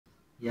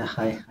Yeah,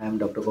 hi, I am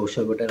Dr.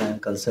 Kaushal Patel. I am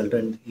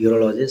consultant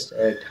urologist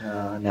at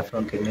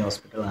Nephron Kidney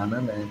Hospital,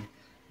 Anand, and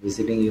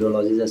visiting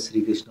urologist at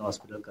Sri Krishna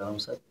Hospital,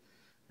 Karamsad.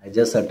 I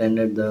just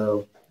attended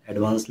the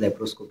advanced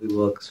laparoscopy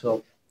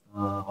workshop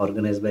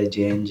organized by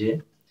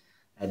J&J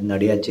at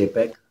Nadiad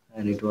JPAC,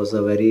 and it was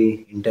a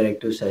very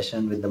interactive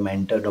session with the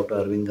mentor, Dr.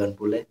 Arvind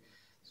Ganpule.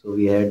 So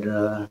we had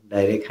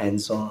direct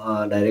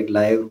hands-on, direct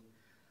live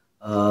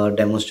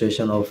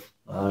demonstration of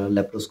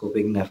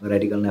laparoscopic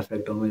radical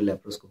nephrectomy,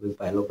 laparoscopic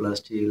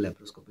pyeloplasty,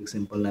 laparoscopic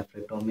simple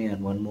nephrectomy,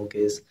 and one more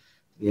case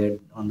we had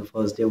on the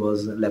first day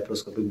was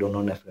laparoscopic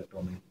donor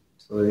nephrectomy.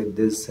 So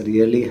this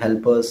really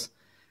help us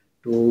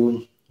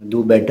to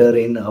do better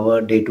in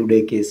our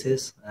day-to-day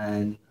cases,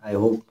 and I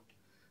hope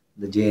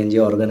the J&J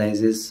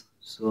organizes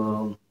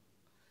so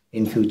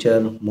in future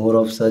more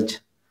of such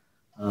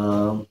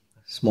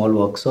small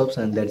workshops,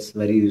 and that's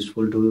very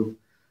useful to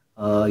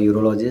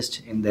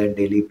urologists in their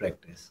daily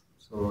practice.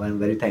 So I'm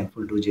very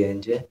thankful to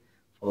J&J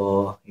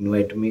for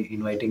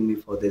inviting me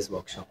for this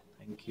workshop.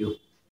 Thank you.